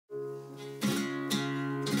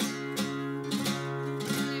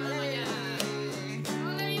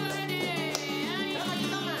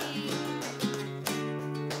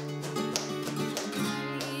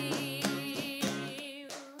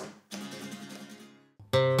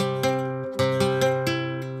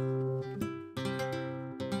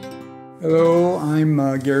Hello,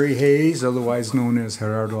 I'm Gary Hayes, otherwise known as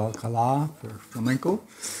Gerardo for flamenco,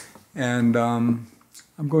 and I'm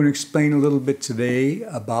going to explain a little bit today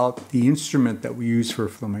about the instrument that we use for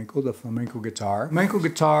flamenco, the flamenco guitar. Flamenco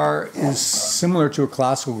guitar is similar to a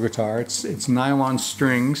classical guitar. It's nylon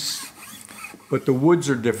strings, but the woods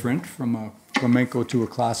are different from a flamenco to a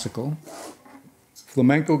classical.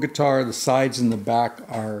 Flamenco guitar, the sides and the back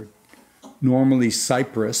are normally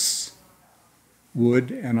cypress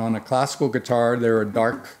wood, and on a classical guitar they're a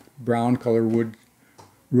dark brown color wood,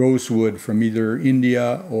 rosewood from either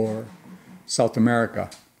India or South America.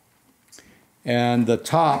 And the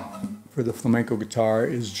top for the flamenco guitar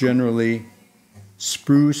is generally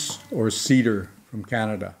spruce or cedar from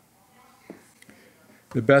Canada.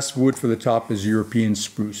 The best wood for the top is European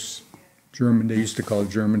spruce. They used to call it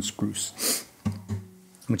German spruce,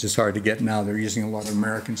 which is hard to get now. They're using a lot of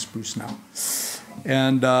American spruce now.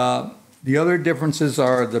 And the other differences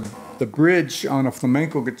are the bridge on a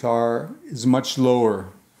flamenco guitar is much lower.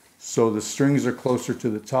 So the strings are closer to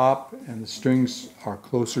the top and the strings are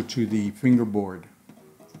closer to the fingerboard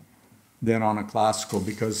than on a classical,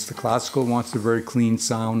 because the classical wants a very clean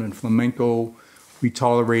sound, and flamenco, we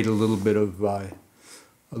tolerate a little bit of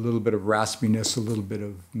raspiness, a little bit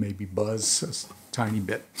of maybe buzz, a tiny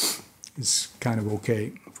bit is kind of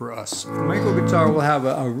okay for us. Flamenco guitar will have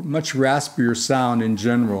a much raspier sound in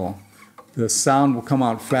general. The sound will come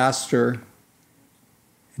out faster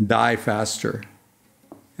and die faster,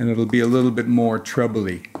 and it'll be a little bit more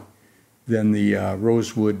trebly than the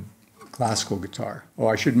rosewood classical guitar. Oh,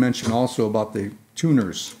 I should mention also about the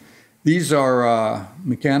tuners. These are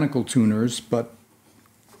mechanical tuners, but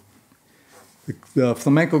the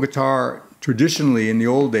flamenco guitar traditionally in the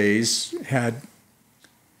old days had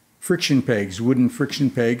friction pegs, wooden friction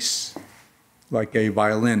pegs, like a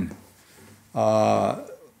violin,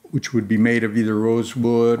 which would be made of either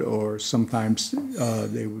rosewood or sometimes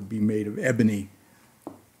they would be made of ebony.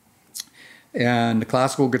 And the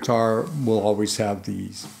classical guitar will always have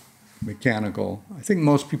these mechanical. I think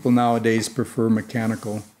most people nowadays prefer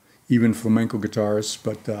mechanical, even flamenco guitars,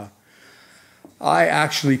 but I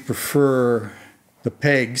actually prefer the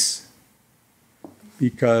pegs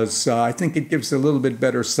because I think it gives a little bit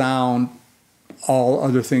better sound, all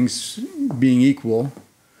other things being equal.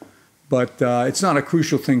 But it's not a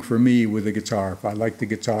crucial thing for me with the guitar. If I like the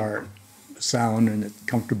guitar sound and it's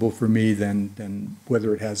comfortable for me, then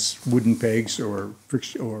whether it has wooden pegs or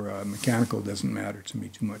mechanical doesn't matter to me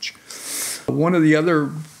too much. One of the other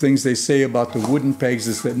things they say about the wooden pegs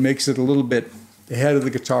is that it makes it a little bit, the head of the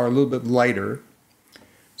guitar a little bit lighter,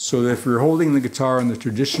 so that if you're holding the guitar in the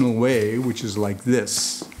traditional way, which is like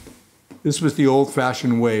this was the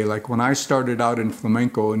old-fashioned way. Like when I started out in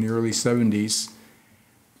flamenco in the early 70s,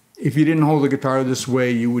 if you didn't hold the guitar this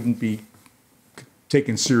way, you wouldn't be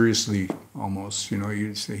taken seriously almost. You know,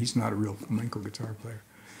 you'd say, he's not a real flamenco guitar player.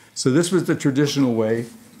 So this was the traditional way,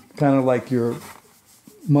 kind of like your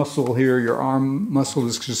muscle here, your arm muscle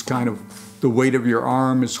is just kind of, the weight of your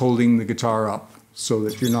arm is holding the guitar up so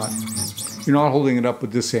that you're not holding it up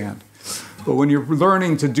with this hand. But when you're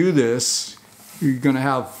learning to do this, you're going to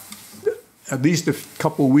have at least a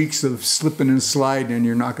couple weeks of slipping and sliding, and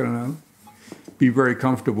you're not going to be very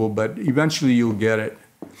comfortable, but eventually you'll get it.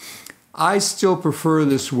 I still prefer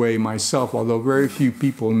this way myself, although very few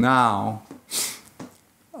people now,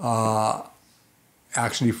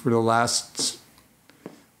 actually for the last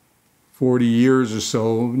 40 years or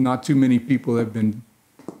so, not too many people have been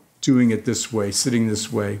doing it this way, sitting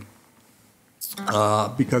this way.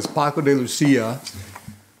 Because Paco de Lucia,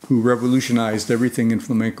 who revolutionized everything in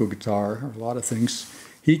flamenco guitar, a lot of things,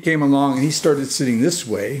 he came along and he started sitting this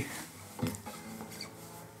way.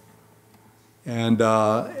 And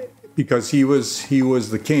because he was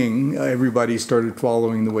the king, everybody started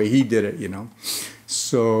following the way he did it, you know.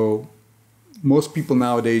 So most people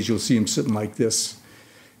nowadays, you'll see them sitting like this.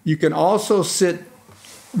 You can also sit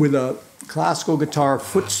with a classical guitar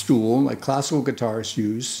footstool, like classical guitarists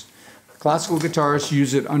use. Classical guitarists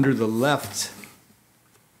use it under the left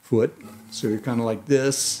foot, so you're kind of like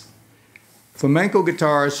this. Flamenco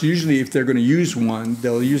guitarists, usually if they're going to use one,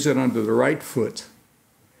 they'll use it under the right foot,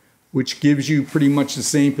 which gives you pretty much the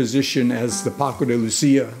same position as the Paco de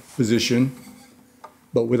Lucia position,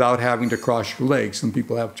 but without having to cross your leg. Some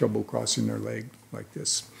people have trouble crossing their leg like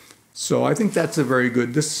this. So I think that's a very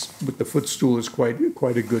good, this with the footstool is quite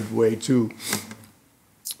a good way too.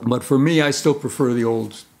 But for me, I still prefer the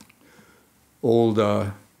old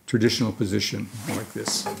traditional position like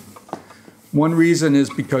this. One reason is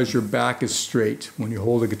because your back is straight. When you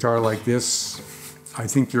hold a guitar like this, I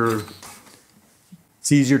think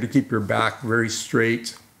it's easier to keep your back very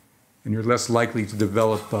straight, and you're less likely to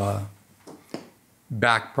develop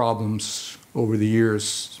back problems over the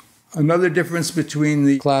years. Another difference between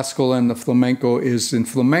the classical and the flamenco is in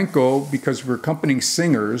flamenco, because we're accompanying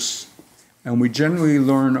singers, and we generally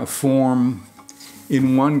learn a form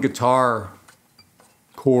in one guitar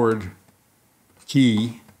chord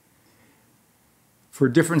key. For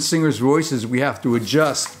different singers' voices, we have to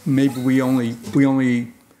adjust. Maybe we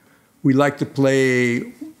like to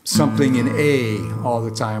play something in A all the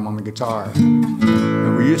time on the guitar.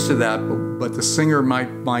 And we're used to that, but the singer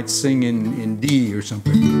might sing in D or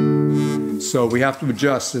something. So we have to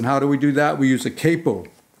adjust. And how do we do that? We use a capo.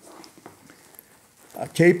 A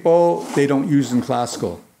capo, they don't use in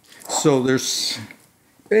classical. So there's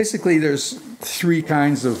three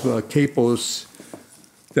kinds of capos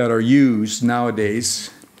that are used nowadays.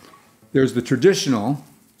 There's the traditional,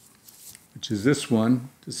 which is this one.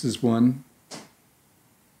 This is one.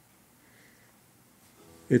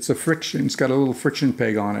 It's a friction. It's got a little friction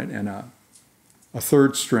peg on it and a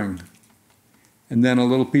third string, and then a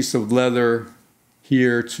little piece of leather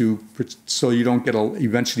here so you don't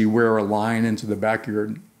eventually wear a line into the back of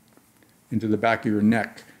your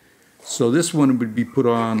neck. So this one would be put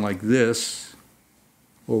on like this,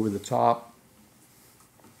 over the top,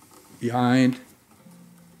 behind,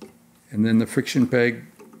 and then the friction peg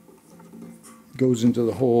goes into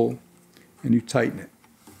the hole and you tighten it.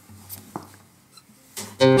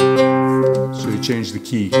 So you change the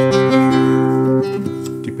key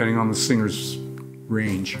depending on the singer's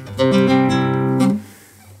range.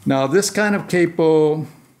 Now this kind of capo,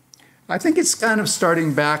 I think it's kind of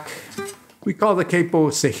starting back. We call the capo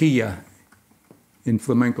cejilla in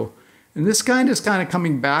flamenco. And this kind is kind of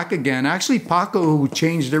coming back again. Actually, Paco, who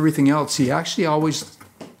changed everything else, he actually always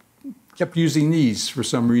kept using these for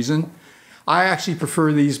some reason. I actually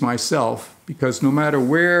prefer these myself, because no matter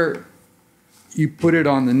where you put it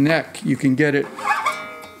on the neck, you can get it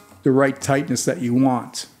the right tightness that you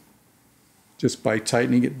want just by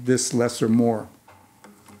tightening it this less or more.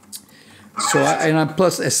 So,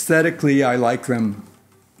 plus aesthetically, I like them.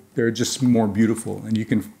 They're just more beautiful. And you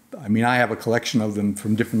can, I have a collection of them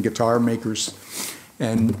from different guitar makers,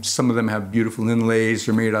 and some of them have beautiful inlays.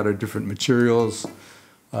 They're made out of different materials.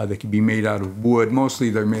 They can be made out of wood. Mostly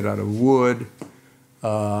they're made out of wood.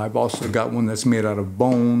 I've also got one that's made out of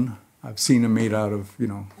bone. I've seen them made out of,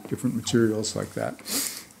 different materials like that.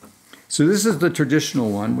 So this is the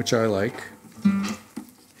traditional one, which I like.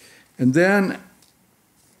 And then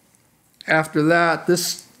after that,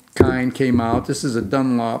 this kind came out. This is a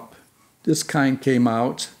dunlop. This kind came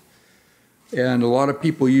out. And a lot of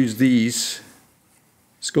people use these.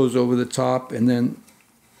 This goes over the top, and then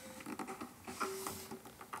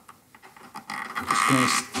just kind of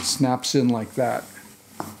snaps in like that.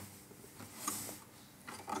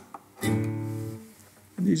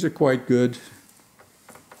 These are quite good.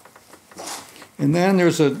 And then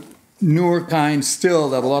there's a newer kind still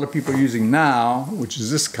that a lot of people are using now, which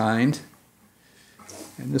is this kind.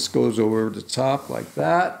 And this goes over the top like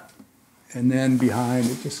that. And then behind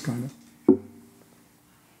it just kind of,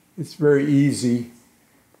 it's very easy.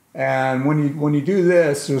 And when you do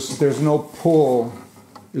this, there's no pull.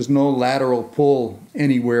 There's no lateral pull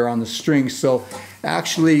anywhere on the string. So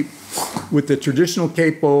actually, with the traditional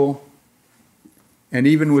capo, and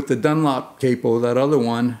even with the dunlop capo, that other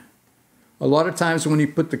one, a lot of times when you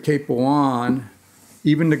put the capo on,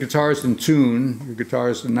 even the guitar's in tune, your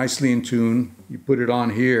guitar's nicely in tune, you put it on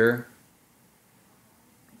here,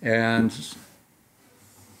 and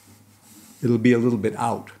it'll be a little bit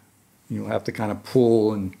out. You'll have to kind of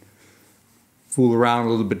pull and fool around a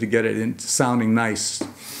little bit to get it into sounding nice.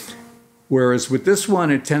 Whereas with this one,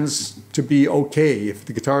 it tends to be okay. If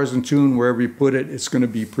the guitar's in tune, wherever you put it, it's going to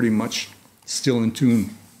be pretty much still in tune.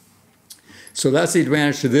 So that's the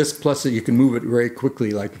advantage to this, plus that you can move it very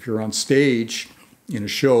quickly. Like if you're on stage in a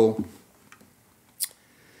show,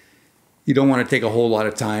 you don't want to take a whole lot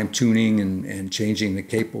of time tuning and changing the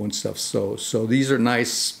capo and stuff. So these are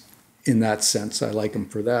nice in that sense. I like them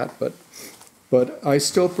for that, but I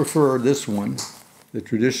still prefer this one, the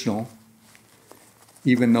traditional,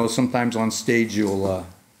 even though sometimes on stage you'll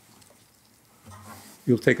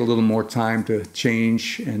take a little more time to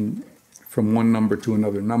change and from one number to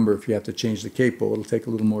another number. If you have to change the capo, it'll take a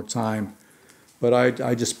little more time. But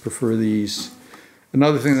I just prefer these.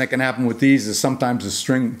 Another thing that can happen with these is sometimes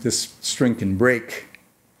this string can break.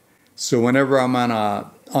 So whenever I'm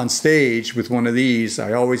on stage with one of these,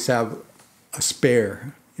 I always have a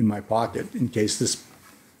spare in my pocket in case this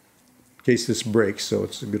breaks. So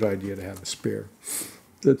it's a good idea to have a spare.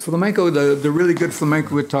 The flamenco, the really good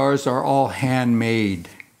flamenco guitars are all handmade,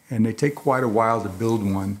 and they take quite a while to build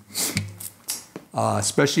one.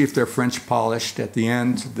 Especially if they're French polished at the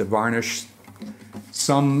end, the varnish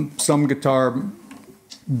Some guitar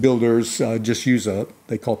builders just use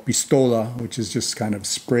they call pistola, which is just kind of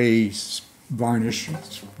spray varnish.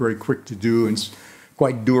 It's very quick to do and it's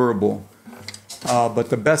quite durable. But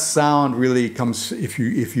the best sound really comes if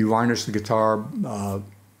you varnish the guitar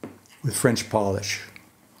with French polish,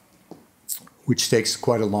 which takes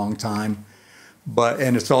quite a long time.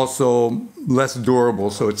 And it's also less durable,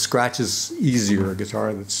 so it scratches easier. A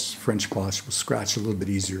guitar that's French polish will scratch a little bit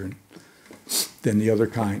easier than the other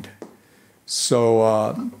kind.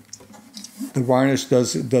 So the varnish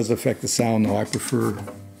does affect the sound, though. I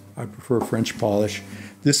prefer French polish.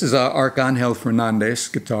 This is Arcángel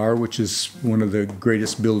Fernández guitar, which is one of the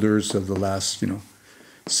greatest builders of the last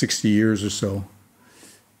 60 years or so.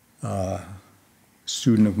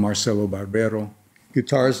 Student of Marcelo Barbero.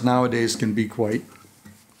 Guitars nowadays can be quite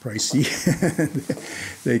pricey.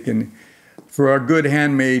 They can, for a good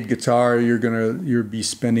handmade guitar, you'll be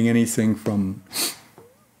spending anything from,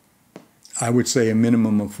 I would say, a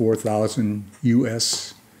minimum of 4,000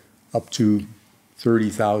 US up to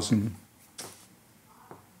 30,000,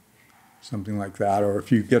 something like that. Or if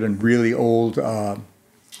you get a really old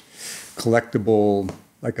collectible,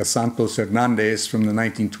 like a Santos Hernandez from the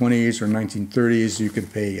 1920s or 1930s, you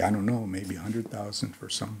could pay, I don't know, maybe 100,000 for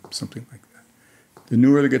something like that. The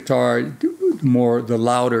newer the guitar, the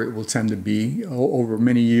louder it will tend to be. Over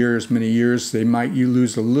many years, you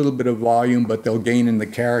lose a little bit of volume, but they'll gain in the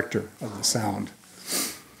character of the sound.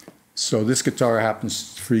 So this guitar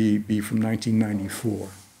happens to be from 1994.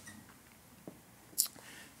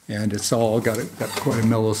 And it's all got quite a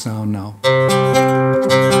mellow sound now.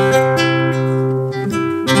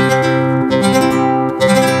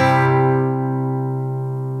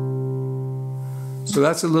 So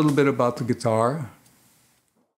that's a little bit about the guitar.